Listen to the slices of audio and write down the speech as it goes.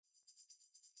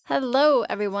Hello,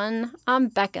 everyone. I'm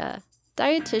Becca,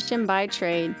 dietitian by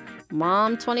trade,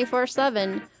 mom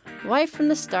 24/7, wife from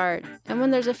the start, and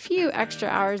when there's a few extra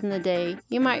hours in the day,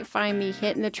 you might find me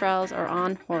hitting the trails or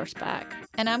on horseback.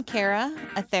 And I'm Kara,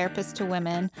 a therapist to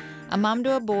women, a mom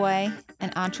to a boy,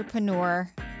 an entrepreneur,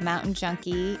 mountain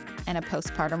junkie, and a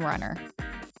postpartum runner.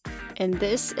 And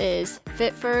this is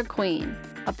Fit for a Queen,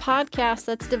 a podcast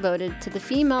that's devoted to the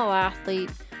female athlete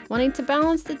wanting to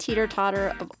balance the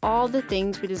teeter-totter of all the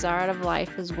things we desire out of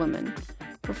life as women.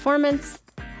 Performance,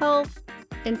 health,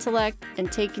 intellect,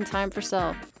 and taking time for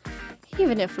self,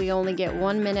 even if we only get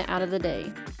 1 minute out of the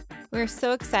day. We're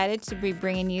so excited to be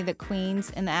bringing you the queens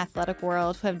in the athletic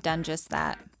world who have done just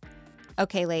that.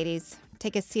 Okay, ladies,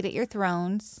 take a seat at your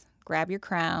thrones, grab your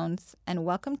crowns, and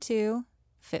welcome to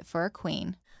Fit for a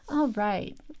Queen. All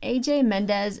right. AJ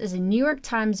Mendez is a New York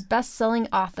Times best-selling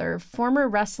author, former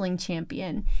wrestling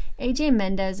champion. AJ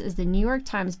Mendez is the New York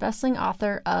Times best-selling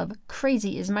author of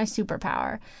Crazy is My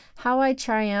Superpower: How I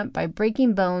Triumph by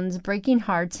Breaking Bones, Breaking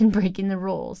Hearts, and Breaking the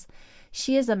Rules.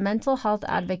 She is a mental health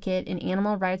advocate and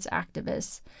animal rights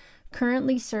activist,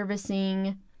 currently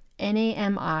servicing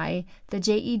NAMI, the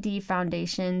JED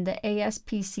Foundation, the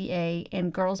ASPCA,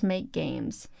 and Girls Make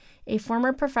Games. A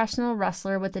former professional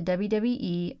wrestler with the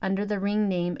WWE under the ring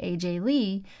name AJ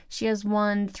Lee, she has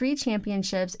won 3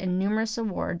 championships and numerous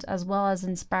awards, as well as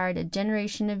inspired a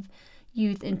generation of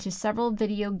youth into several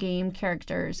video game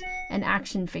characters and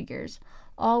action figures.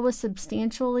 All with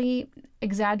substantially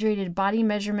exaggerated body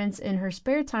measurements. In her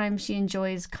spare time, she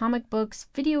enjoys comic books,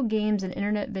 video games, and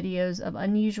internet videos of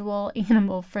unusual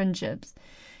animal friendships.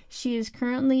 She is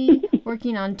currently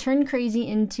working on Turn Crazy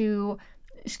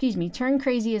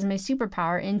is My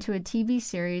Superpower into a TV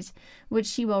series, which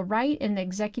she will write and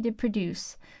executive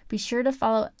produce. Be sure to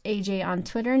follow AJ on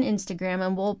Twitter and Instagram,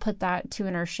 and we'll put that too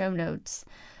in our show notes.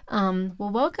 Well,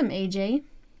 welcome, AJ.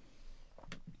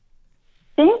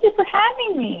 Thank you for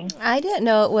having me. I didn't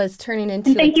know it was turning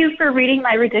into... And thank you for reading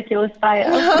my ridiculous bio.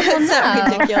 No, it's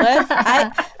not ridiculous.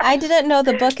 I didn't know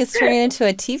the book is turning into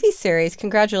a TV series.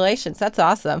 Congratulations. That's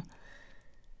awesome.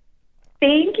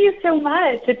 Thank you so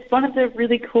much. It's one of the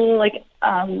really cool,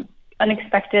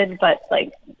 unexpected, but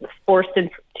forced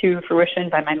into fruition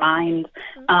by my mind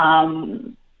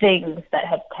things that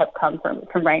have come from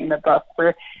writing the book.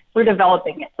 We're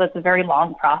developing it, so it's a very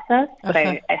long process. But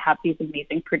I have these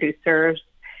amazing producers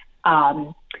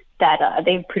that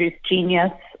they've produced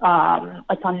Genius. It's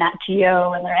on Nat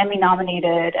Geo, and they're Emmy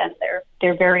nominated, and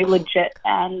they're very legit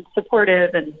and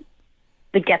supportive, and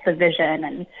they get the vision.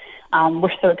 And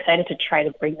we're so excited to try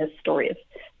to bring this story of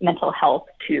mental health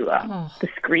to the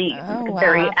screen. Oh, wow,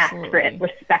 very absolutely. accurate,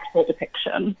 respectful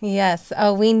depiction. Yes.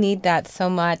 Oh, we need that so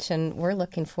much, and we're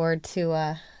looking forward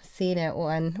to seeing it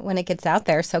when it gets out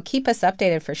there. So keep us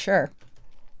updated for sure.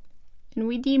 And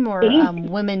we need more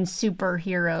women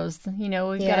superheroes. We've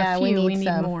got a few. We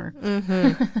need more.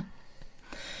 Mm-hmm.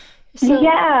 And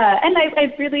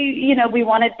I really, we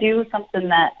want to do something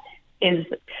that is,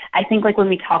 I think, when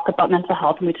we talk about mental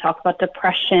health and we talk about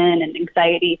depression and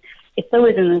anxiety, it's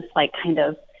always in this kind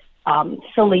of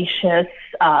salacious,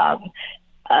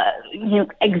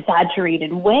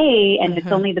 exaggerated way, and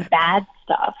it's only the bad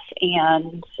stuff,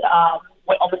 and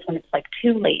almost when it's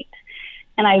too late.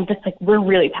 And I'm just we're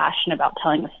really passionate about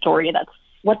telling a story that's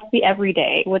what's the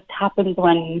everyday, what happens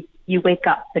when you wake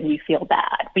up and you feel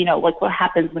bad, what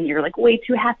happens when you're way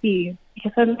too happy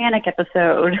because of a manic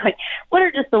episode, what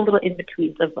are just the little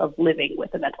in-betweens of living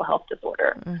with a mental health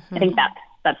disorder. I think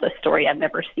that's a story I've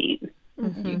never seen.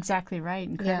 Mm-hmm. Exactly right.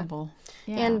 Incredible.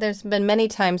 Yeah. And there's been many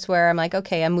times where I'm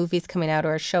okay, a movie's coming out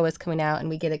or a show is coming out, and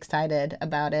we get excited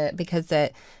about it because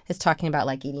it is talking about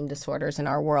eating disorders in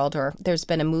our world. Or there's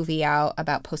been a movie out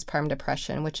about postpartum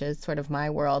depression, which is sort of my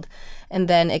world. And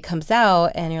then it comes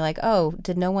out and you're oh,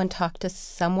 did no one talk to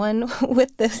someone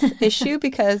with this issue?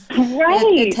 Because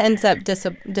it ends up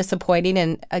disappointing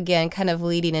and, again, kind of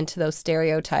leading into those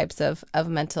stereotypes of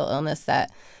mental illness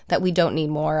that we don't need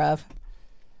more of.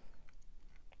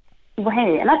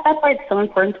 Right, and that's why it's so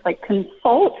important to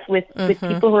consult with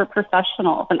people who are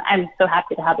professionals. And I'm so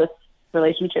happy to have this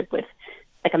relationship with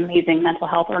amazing mental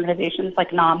health organizations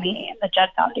like NAMI and the JED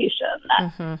Foundation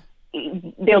that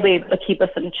they'll be able to keep us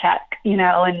in check,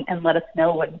 and let us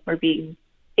know when we're being,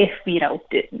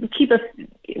 keep us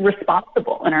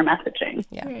responsible in our messaging.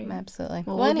 Yeah, absolutely.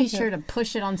 Well, we'll be sure to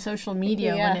push it on social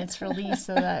media when it's released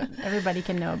so that everybody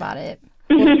can know about it.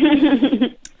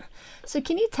 So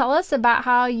can you tell us about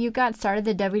how you got started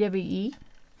the WWE?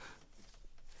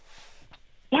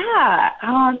 Yeah,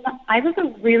 I was a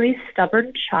really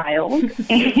stubborn child,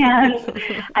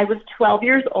 and I was 12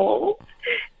 years old,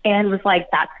 and was like,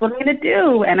 that's what I'm going to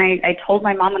do. And I told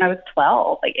my mom when I was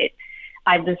 12,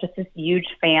 I was just this huge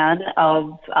fan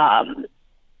of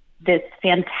this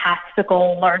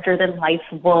fantastical, larger than life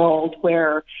world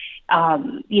where,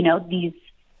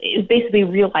 it was basically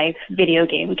real life video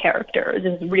game characters,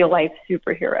 it was real life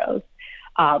superheroes,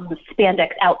 spandex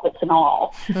outfits and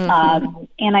all.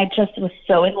 And I just was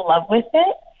so in love with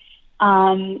it.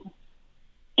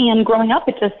 And growing up,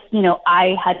 it just,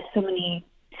 I had so many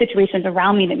situations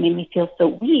around me that made me feel so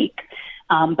weak.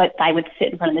 But I would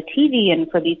sit in front of the TV, and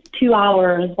for these 2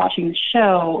 hours watching the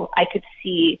show, I could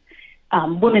see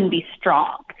women be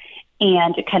strong.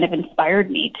 And it kind of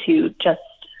inspired me to just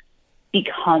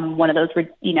become one of those,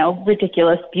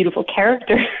 ridiculous, beautiful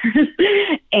characters.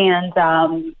 And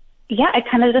I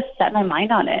kind of just set my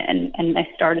mind on it. And I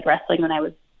started wrestling when I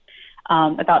was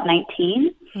about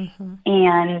 19.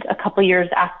 And a couple years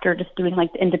after, just doing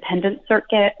like the independent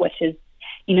circuit, which is,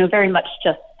 very much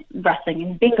just wrestling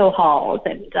in bingo halls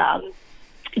and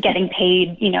getting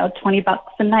paid, $20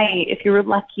 a night if you were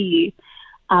lucky.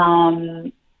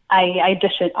 I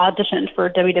auditioned for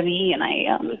WWE, and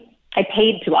I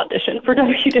paid to audition for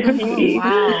WWE.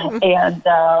 Oh, wow. And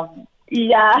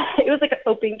it was like an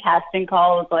open casting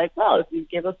call. It was like, well, if you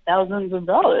give us thousands of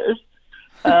dollars,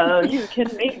 you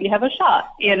can maybe have a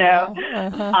shot, And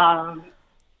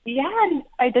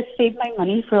I just saved my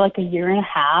money for like a year and a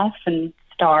half and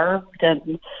starved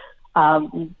and,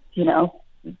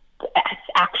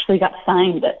 actually got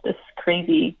signed at this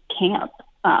crazy camp.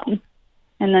 And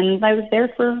then I was there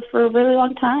for a really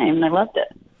long time, and I loved it.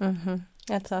 Mm-hmm.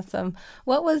 That's awesome.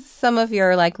 What was some of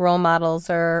your like role models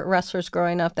or wrestlers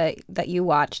growing up that you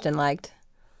watched and liked?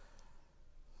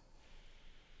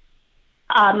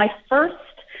 The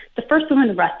first woman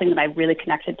in wrestling that I really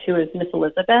connected to is Miss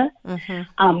Elizabeth,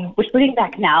 which looking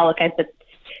back now, like I said,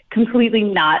 completely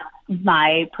not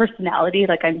my personality.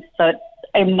 Like I'm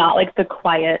not like the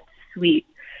quiet, sweet,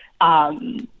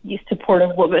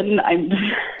 supportive woman. I'm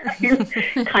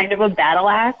kind of a battle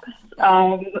axe.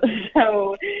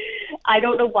 So I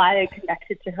don't know why I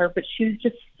connected to her, but she was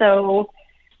just so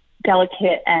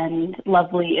delicate and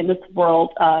lovely in this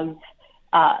world of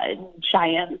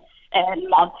giants and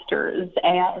monsters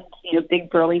and, big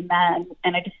burly men.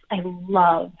 And I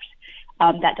loved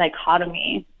that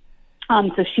dichotomy.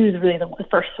 So she was really the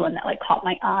first one that like caught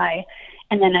my eye.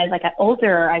 And then as I got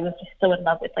older, I was just so in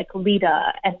love with like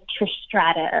Lita and Trish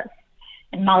Stratus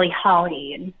and Molly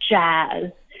Holly and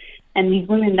Jazz and these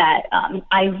women that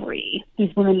Ivory,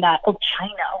 these women that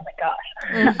China, oh my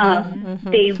gosh,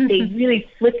 they really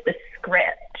flipped the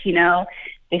script.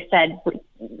 They said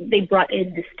they brought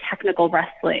in this technical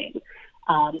wrestling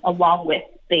along with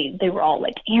they were all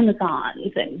like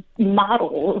Amazons and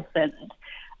models and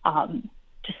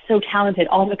just so talented,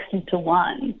 all mixed into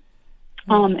one.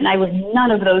 And I was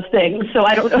none of those things, so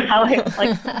I don't know how I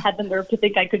like had the nerve to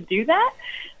think I could do that.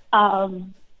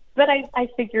 But I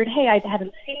figured, hey, I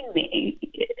haven't seen me,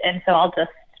 and so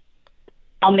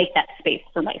I'll make that space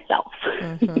for myself.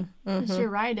 Yes, you're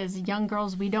right. As young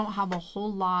girls, we don't have a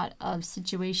whole lot of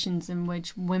situations in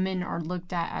which women are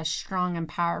looked at as strong and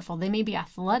powerful. They may be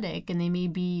athletic and they may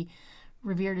be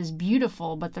revered as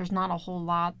beautiful, but there's not a whole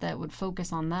lot that would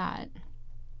focus on that.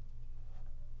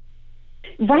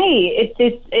 Right.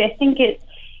 I think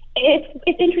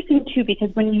it's interesting too,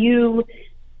 because when you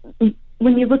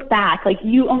look back, like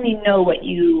you only know what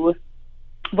you're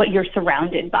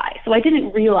surrounded by. So I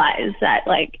didn't realize that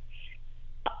like,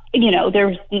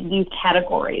 there's these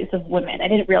categories of women. I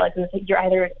didn't realize it was like you're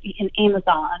either an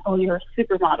Amazon or you're a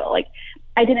supermodel. Like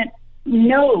I didn't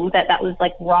know that was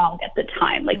like wrong at the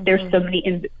time. Like there's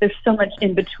so much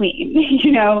in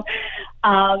between,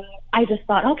 I just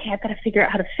thought, okay, I've got to figure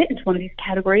out how to fit into one of these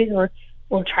categories or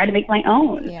try to make my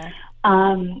own. Yeah.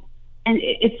 And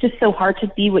it's just so hard to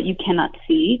be what you cannot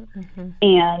see.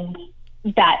 And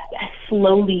that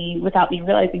slowly, without me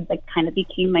realizing, like kind of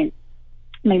became my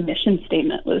mission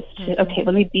statement was to, okay,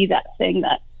 let me be that thing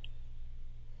that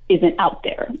isn't out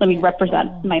there. Let me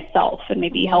represent myself and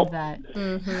maybe help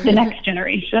the next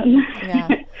generation. Yeah.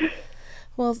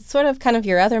 Well, sort of kind of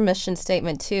your other mission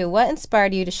statement too. What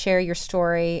inspired you to share your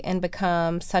story and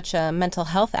become such a mental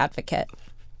health advocate?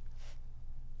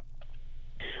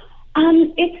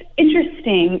 It's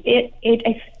interesting.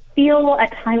 I feel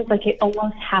at times like it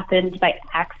almost happened by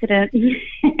accident.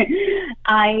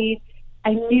 I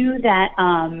knew that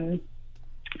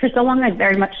for so long I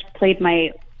very much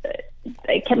I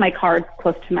kept my cards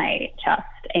close to my chest,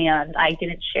 and I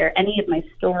didn't share any of my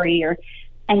story or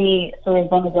any sort of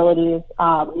vulnerabilities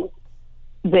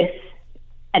with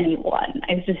anyone.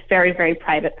 I was just a very, very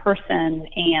private person,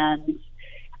 and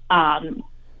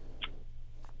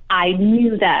I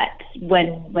knew that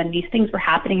when these things were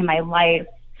happening in my life,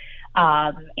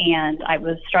 and I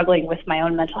was struggling with my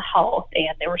own mental health, and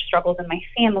there were struggles in my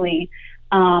family,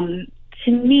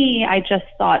 to me, I just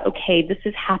thought, okay, this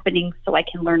is happening so I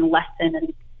can learn a lesson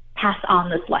and pass on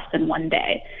this lesson one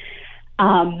day.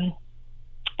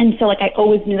 And so, like, I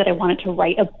always knew that I wanted to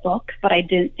write a book, but I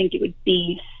didn't think it would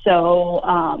be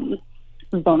so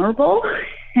vulnerable.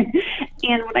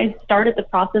 And when I started the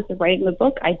process of writing the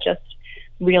book, I just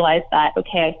realized that,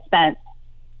 okay, I spent,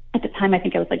 at the time, I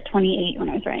think I was like 28 when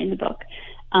I was writing the book.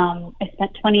 I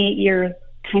spent 28 years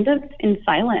kind of in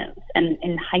silence and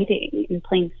in hiding, in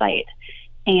plain sight.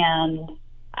 And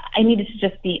I needed to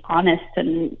just be honest,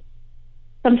 and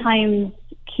sometimes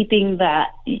keeping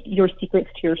your secrets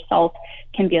to yourself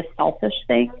can be a selfish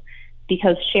thing,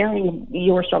 because sharing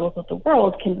your struggles with the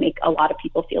world can make a lot of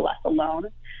people feel less alone.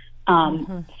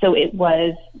 So it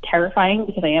was terrifying,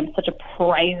 because I am such a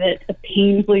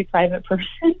painfully private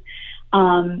person.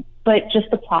 But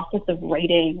just the process of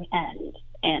writing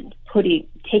and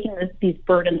taking these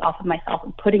burdens off of myself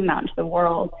and putting them out into the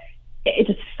world, it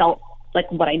just felt like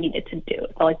what I needed to do.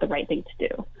 It felt like the right thing to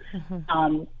do.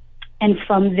 And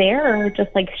from there, just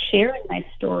like sharing my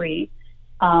story,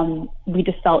 we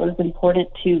just felt it was important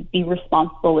to be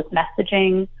responsible with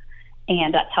messaging.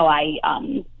 And that's how I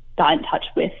got in touch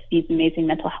with these amazing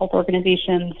mental health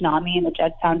organizations, NAMI and the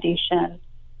JED Foundation,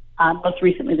 most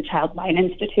recently the Child Mind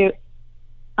Institute.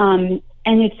 And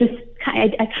it's just,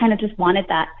 I kind of just wanted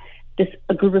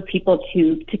a group of people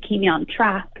to keep me on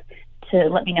track, to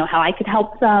let me know how I could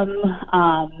help them.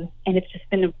 And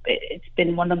it's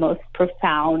been one of the most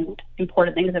profound,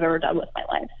 important things I've ever done with my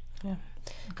life.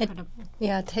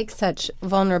 Yeah. It takes such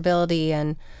vulnerability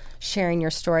and sharing your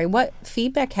story. What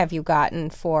feedback have you gotten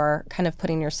for kind of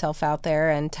putting yourself out there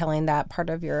and telling that part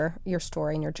of your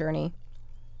story and your journey?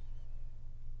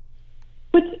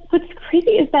 What's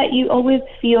crazy is that you always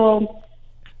feel,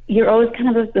 you're always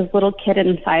kind of this little kid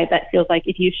inside that feels like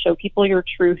if you show people your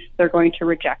truth, they're going to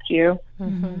reject you.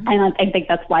 And I think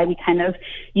that's why we kind of,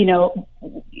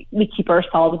 we keep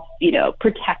ourselves,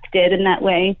 protected in that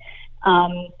way.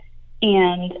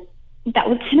 And that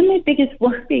was kind of my biggest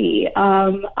worry.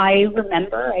 I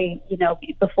remember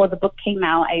before the book came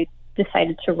out, I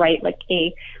decided to write like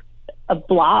a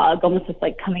blog, almost just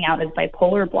like coming out as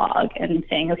bipolar blog, and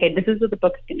saying, okay, this is what the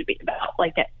book's going to be about.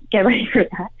 Like, get ready for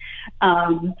that.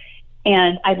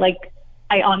 And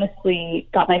I honestly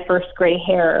got my first gray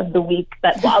hair the week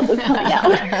that blog was coming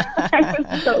out. I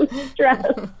was so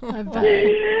stressed.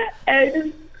 I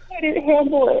just couldn't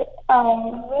handle it.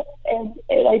 And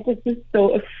I just was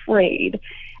so afraid.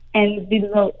 And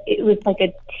it was like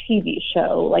a TV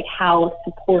show, like how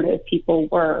supportive people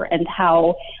were, and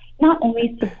how not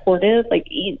only supportive, like,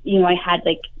 I had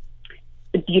like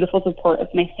the beautiful support of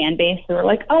my fan base. They were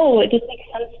like, oh, it just makes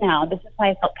sense now. This is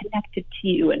why I felt connected to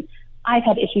you. And I've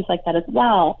had issues like that as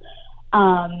well.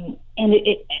 And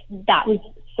that was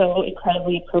so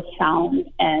incredibly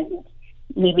profound, and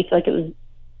made me feel like it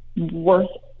was worth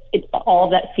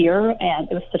all that fear. And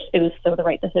it was so the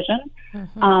right decision.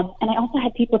 And I also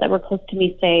had people that were close to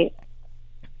me say,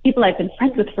 people I've been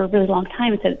friends with for a really long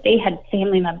time, said they had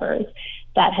family members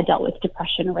that had dealt with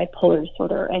depression or bipolar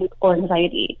disorder or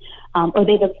anxiety, or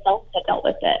they themselves had dealt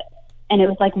with it. And it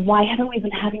was like, why haven't we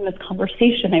been having this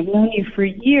conversation? I've known you for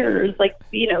years. Like,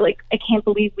 I can't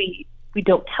believe we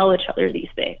don't tell each other these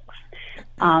things.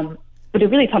 But it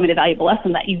really taught me the valuable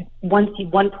lesson that once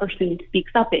one person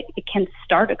speaks up, it can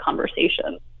start a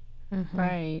conversation.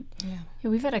 Right. Yeah,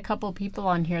 we've had a couple people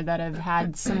on here that have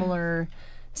had similar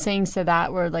sayings to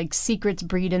that, where like secrets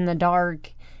breed in the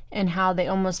dark, and how they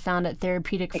almost found it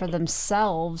therapeutic for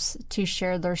themselves to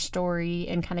share their story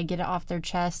and kind of get it off their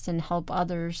chest and help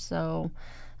others. So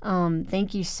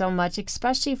thank you so much,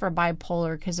 especially for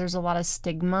bipolar, because there's a lot of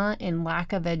stigma and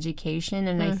lack of education.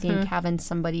 And I think having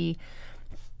somebody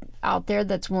out there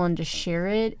that's willing to share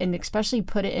it, and especially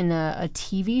put it in a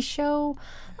TV show,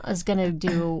 is going to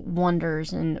do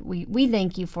wonders. And we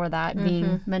thank you for that,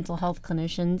 being mental health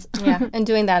clinicians. Yeah, and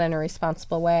doing that in a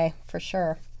responsible way, for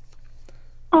sure.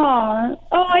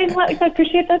 I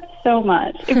appreciate that so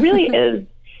much. It really is.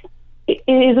 It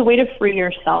is a way to free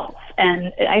yourself.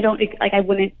 And I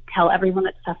wouldn't tell everyone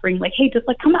that's suffering, like, hey, just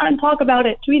like come out and talk about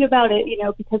it, tweet about it,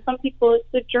 because some people,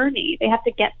 it's a journey. They have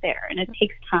to get there, and it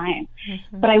takes time.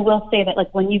 But I will say that,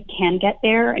 like, when you can get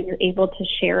there and you're able to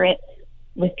share it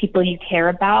with people you care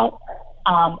about,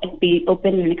 and be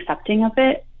open and accepting of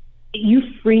it, you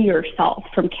free yourself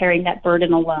from carrying that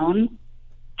burden alone.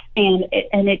 And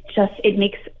it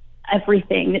makes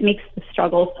everything, it makes the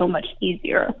struggle so much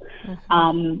easier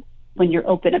when you're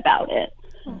open about it.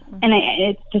 And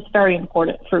it's just very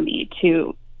important for me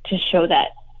to show that,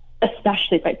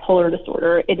 especially bipolar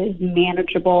disorder, it is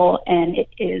manageable, and it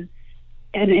is,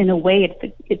 and in a way,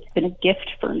 it's been a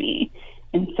gift for me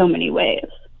in so many ways.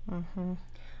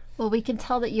 Well, we can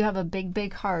tell that you have a big,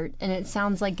 big heart, and it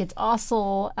sounds like it's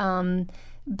also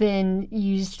been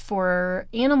used for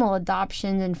animal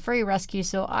adoption and furry rescue.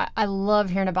 So I love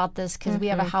hearing about this because we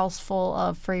have a house full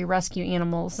of furry rescue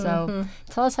animals. So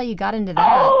tell us how you got into that.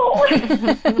 Oh.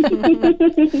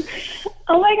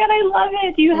 Oh my God, I love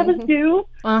it. Do you have a zoo?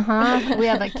 We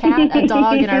have a cat, a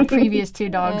dog, and our previous 2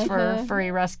 dogs for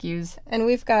furry rescues. And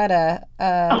we've got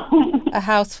a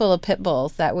house full of pit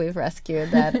bulls that we've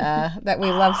rescued that we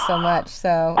love so much.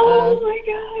 So oh my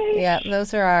God. Yeah,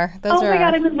 those are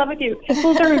God, I'm in love with you.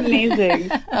 Those are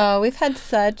amazing. Oh, we've had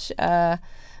such a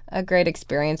great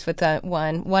experience with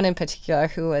one in particular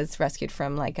who was rescued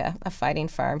from like a fighting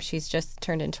farm. She's just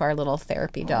turned into our little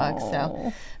therapy dog.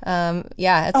 So,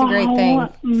 yeah, it's a great thing.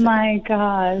 Oh my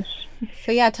gosh.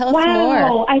 So yeah, tell us more.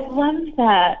 Wow, I love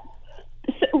that.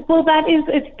 So, well,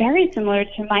 it's very similar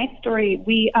to my story.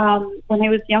 We, when I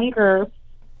was younger,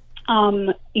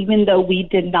 even though we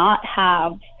did not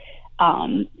have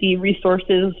the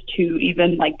resources to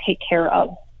even like take care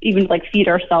of, even like feed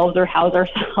ourselves or house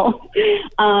ourselves,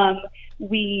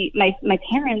 my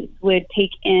parents would take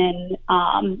in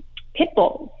pit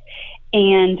bulls,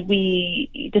 and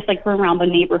we just like from around the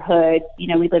neighborhood. You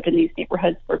know, we lived in these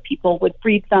neighborhoods where people would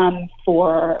breed them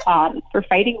for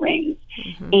fighting rings,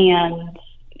 and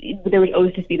there would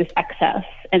always just be this excess.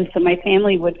 And so my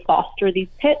family would foster these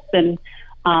pits and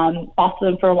foster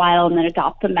them for a while and then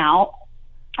adopt them out.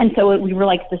 And so we were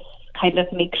like this kind of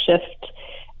makeshift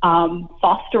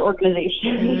foster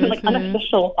organization, like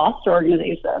unofficial foster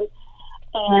organization.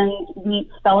 And we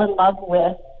fell in love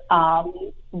with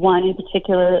one in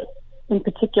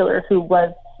particular who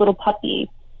was a little puppy,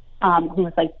 who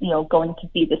was like, you know, going to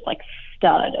be this like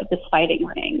stud of this fighting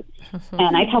ring.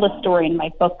 And I tell a story in my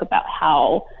book about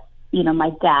how, you know, my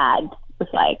dad was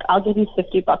like, I'll give you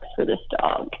 $50 for this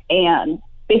dog, and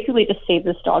basically to save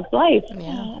this dog's life.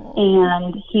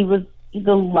 And he was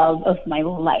the love of my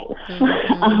life.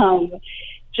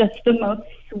 Just the most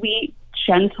sweet,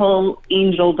 gentle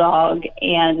angel dog.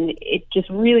 And it just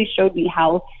really showed me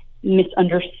how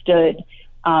misunderstood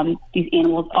these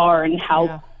animals are and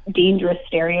how dangerous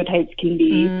stereotypes can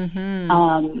be.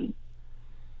 And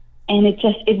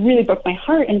it really broke my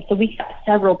heart. And so we got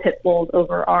several pit bulls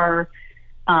over our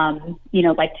you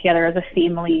know, like together as a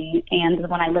family. And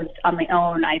when I lived on my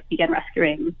own, I began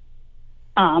rescuing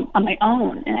on my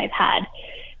own, and I've had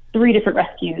 3 different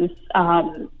rescues.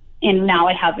 And now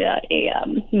I have me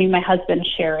and my husband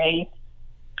share a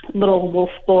little wolf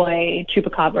boy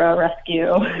chupacabra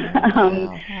rescue.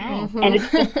 And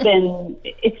it's just been,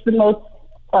 it's the most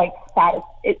like saddest.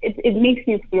 It makes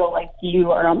you feel like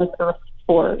you are on this earth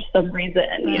for some reason,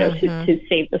 you know, to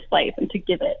save this life and to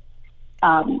give it.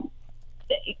 I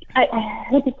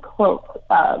heard this quote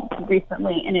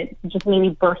recently, and it just made me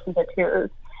burst into tears.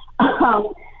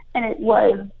 And it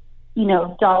was, you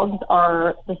know, dogs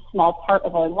are the small part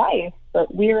of our life,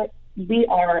 but we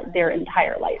are their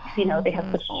entire life. You know, they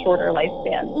have such shorter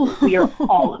lifespans. We are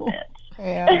all of it.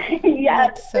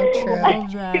 Yes, that's so true.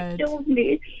 It kills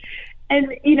me.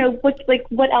 And you know, what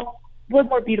else? What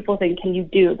more beautiful thing can you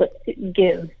do but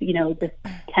give, you know, this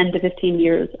 10 to 15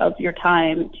 years of your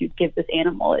time to give this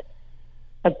animal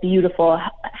a beautiful,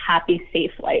 happy,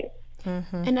 safe life?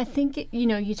 And I think, you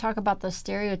know, you talk about the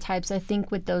stereotypes. I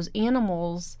think with those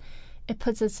animals, it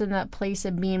puts us in that place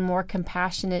of being more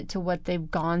compassionate to what they've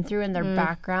gone through and their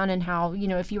background, and how, you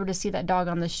know, if you were to see that dog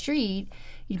on the street,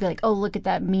 you'd be like, oh, look at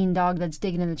that mean dog that's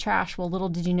digging in the trash. Well, little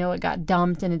did you know it got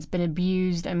dumped and it's been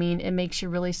abused. I mean, it makes you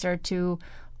really start to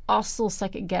also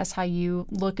second guess how you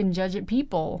look and judge at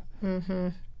people.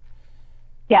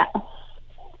 Yeah.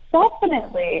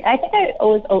 Definitely. I think I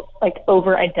always like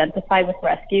over-identify with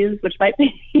rescues, which might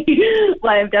be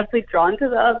why I'm definitely drawn to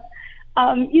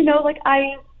them. You know, like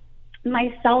I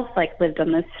myself like lived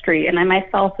on this street, and I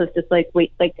myself was just like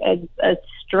a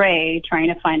stray trying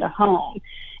to find a home,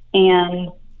 and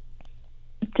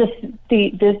just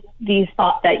the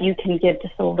thought that you can give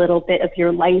just a little bit of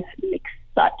your life makes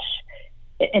such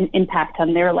an impact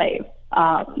on their life.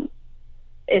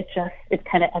 It's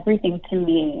kind of everything to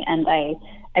me, and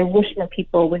I wish more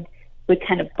people would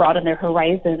kind of broaden their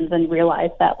horizons and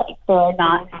realize that like there are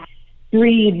not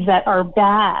breeds that are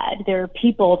bad. There are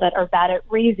people that are bad at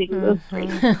raising those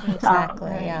breeds. Exactly.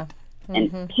 Yeah.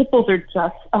 And pit bulls are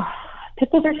just pit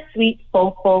bulls are sweet,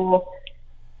 soulful,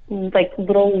 like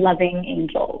little loving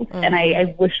angels. And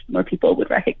I wish more people would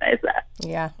recognize that.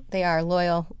 Yeah, they are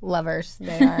loyal lovers.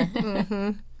 They are.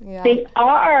 Yeah. They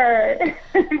are.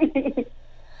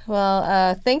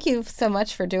 Well, thank you so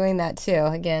much for doing that too.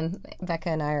 Again, Becca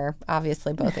and I are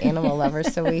obviously both animal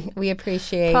lovers, so we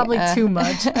appreciate Probably too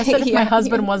much. I said if yeah. my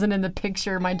husband wasn't in the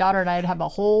picture, my daughter and I'd have a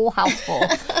whole house full.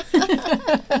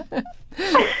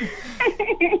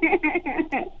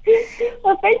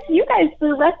 Well, thank you guys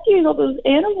for rescuing all those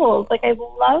animals. Like, I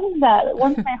love that. It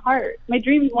warms my heart. My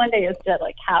dream one day is to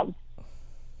like have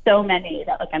so many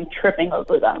that like I'm tripping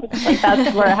over them. Like,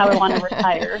 that's how I want to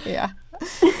retire. Yeah.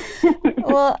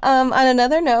 Well, on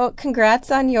another note,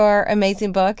 congrats on your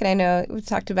amazing book. And I know we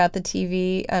talked about the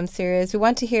TV series. We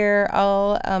want to hear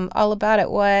all about it.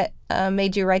 What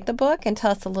made you write the book? And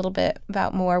tell us a little bit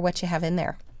about more what you have in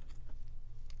there.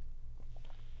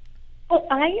 Well,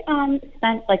 I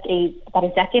spent like about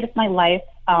a decade of my life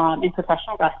in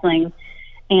professional wrestling,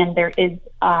 and there is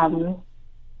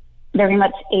very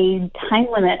much a time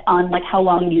limit on like how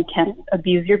long you can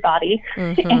abuse your body.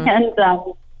 And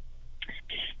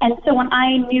so when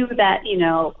I knew that, you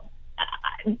know,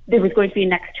 there was going to be a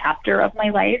next chapter of my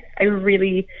life, I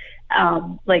really,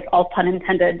 like all pun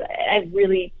intended, I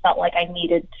really felt like I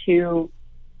needed to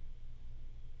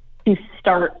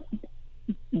start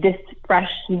this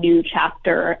fresh new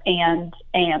chapter. And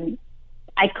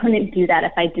I couldn't do that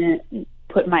if I didn't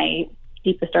put my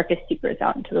deepest, darkest secrets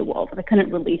out into the world. I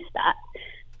couldn't release that.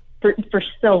 For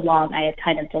so long, I had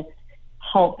kind of just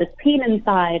held this pain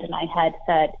inside, and I had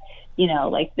said, you know,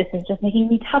 like, this is just making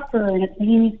me tougher and it's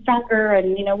making me stronger.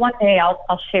 And, you know, one day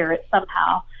I'll share it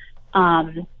somehow.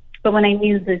 But when I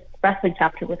knew this wrestling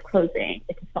chapter was closing,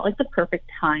 it just felt like the perfect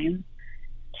time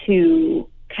to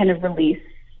kind of release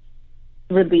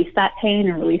that pain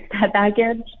and release that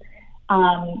baggage.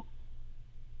 And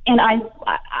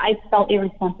I felt a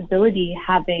responsibility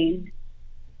having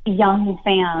young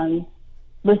fans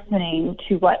listening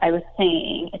to what I was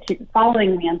saying, to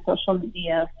following me on social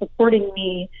media, supporting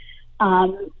me.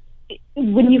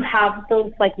 When you have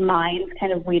those like minds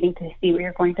kind of waiting to see what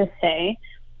you're going to say,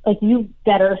 like, you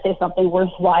better say something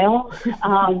worthwhile,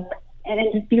 and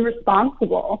just be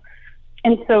responsible.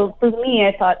 And so for me,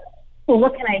 I thought, well,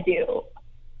 what can I do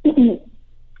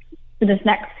for this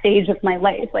next stage of my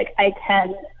life? Like, I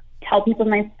can tell people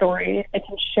my story. I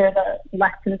can share the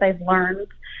lessons I've learned.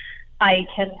 I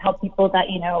can help people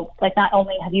that, you know, like, not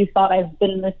only have you thought I've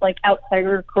been this like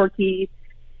outsider, quirky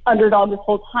underdog this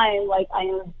whole time, like,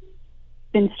 I've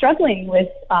been struggling with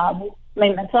my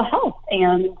mental health,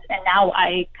 and now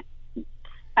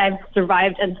I've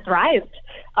survived and thrived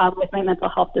with my mental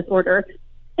health disorder.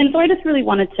 And so I just really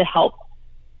wanted to help,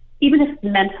 even if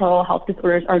mental health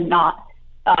disorders are not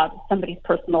somebody's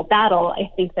personal battle.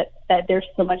 I think that there's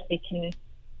so much they can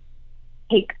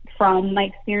take from my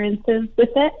experiences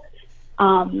with it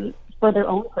for their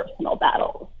own personal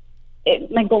battles.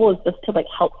 My goal is just to like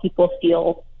help people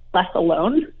feel less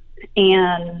alone,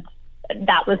 and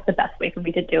that was the best way for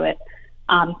me to do it.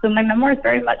 So my memoir is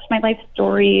very much my life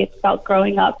story. It's about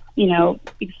growing up, you know,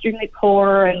 extremely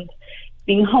poor and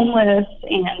being homeless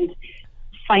and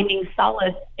finding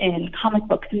solace in comic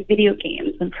books and video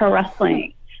games and pro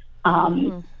wrestling,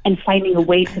 and finding a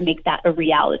way to make that a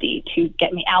reality to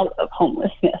get me out of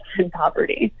homelessness and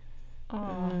poverty.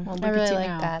 Well, I really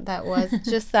like that. That was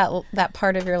just that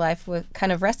part of your life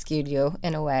kind of rescued you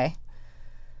in a way.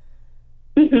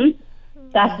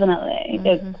 Definitely.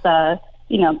 It's,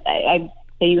 you know, I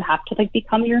say you have to like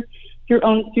become your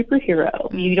own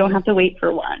superhero. You don't have to wait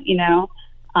for one, you know?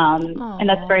 And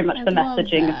that's very much the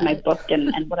messaging of my book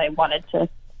and what I wanted to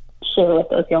share with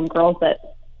those young girls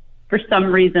that for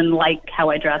some reason like how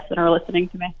I dress and are listening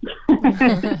to me.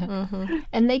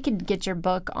 And they could get your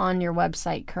book on your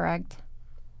website, correct?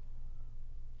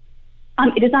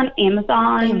 It is on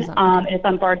Amazon. Okay. It is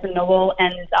on Barnes & Noble,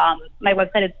 and my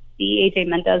website is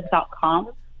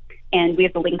ajmendez.com, and we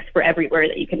have the links for everywhere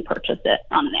that you can purchase it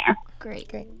on there. Great.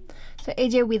 So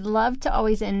AJ, we'd love to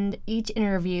always end each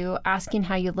interview asking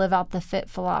how you live out the PHIT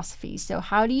philosophy. So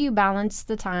how do you balance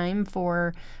the time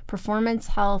for performance,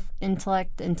 health,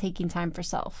 intellect, and taking time for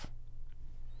self?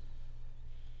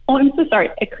 Oh, I'm so sorry.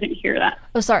 I couldn't hear that.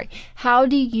 Oh, sorry. How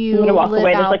do you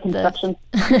live out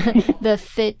the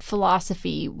PHIT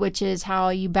philosophy, which is how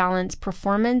you balance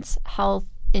performance, health,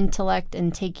 intellect,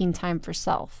 and taking time for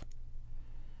self?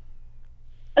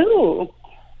 Oh,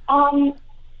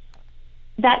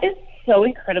 that is so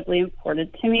incredibly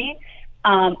important to me.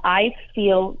 I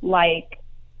feel like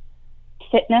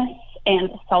fitness and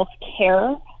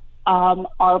self-care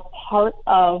are part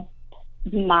of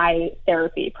my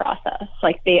therapy process.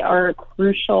 Like, they are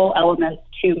crucial elements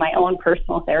to my own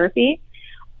personal therapy.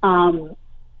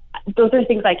 Those are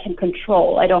things I can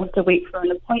control. I don't have to wait for an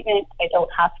appointment. I don't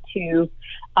have to,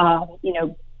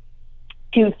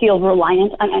 to feel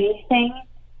reliant on anything.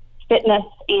 Fitness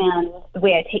and the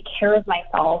way I take care of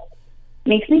myself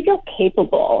makes me feel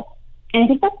capable. And I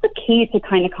think that's the key to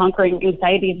kind of conquering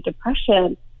anxiety and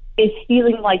depression, is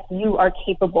feeling like you are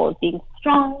capable of being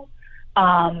strong,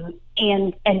 and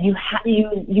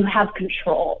you have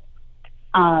control.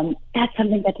 That's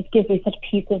something that just gives me such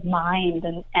peace of mind.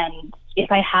 And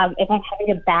if I'm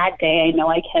having a bad day, I know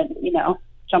I can,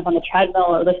 jump on the treadmill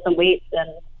or lift some weights, and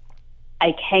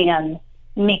I can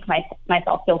make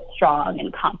myself feel strong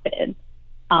and confident,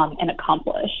 and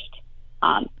accomplished.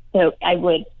 So I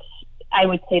would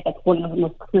say that's one of the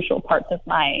most crucial parts of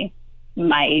my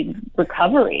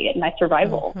recovery and my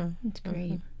survival. That's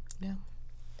great. Yeah.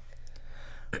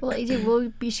 Well, AJ, we'll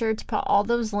be sure to put all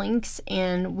those links,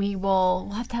 and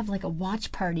we'll have to have like a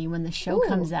watch party when the show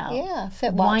comes out. Yeah,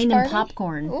 FIT watch wine party. and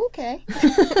popcorn. Okay.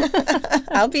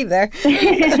 I'll be there.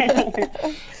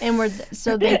 And we're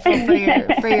so thankful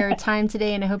for your time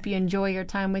today, and I hope you enjoy your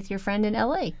time with your friend in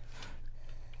LA.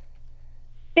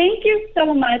 Thank you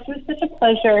so much. It was such a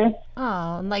pleasure.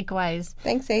 Oh, likewise.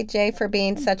 Thanks, AJ, for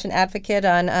being such an advocate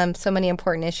on so many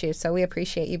important issues. So we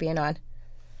appreciate you being on.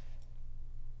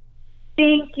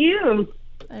 Thank you.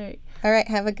 All right.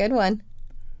 Have a good one.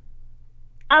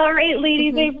 All right,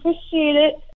 ladies. I appreciate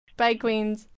it. Bye,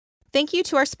 Queens. Thank you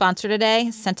to our sponsor today,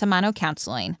 Sentimano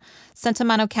Counseling.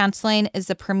 Sentimano Counseling is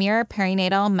the premier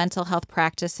perinatal mental health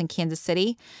practice in Kansas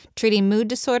City, treating mood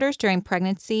disorders during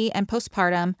pregnancy and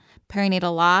postpartum,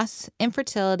 perinatal loss,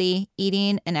 infertility,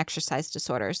 eating, and exercise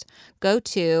disorders. Go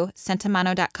to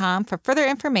sentimano.com for further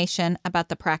information about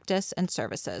the practice and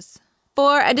services.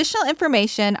 For additional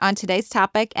information on today's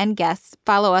topic and guests,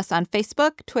 follow us on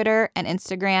Facebook, Twitter, and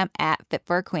Instagram at Fit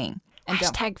for a Queen. And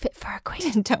Hashtag Fit for a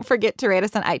Queen. Don't forget to rate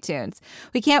us on iTunes.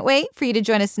 We can't wait for you to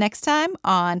join us next time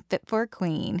on Fit for a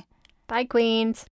Queen. Bye, Queens.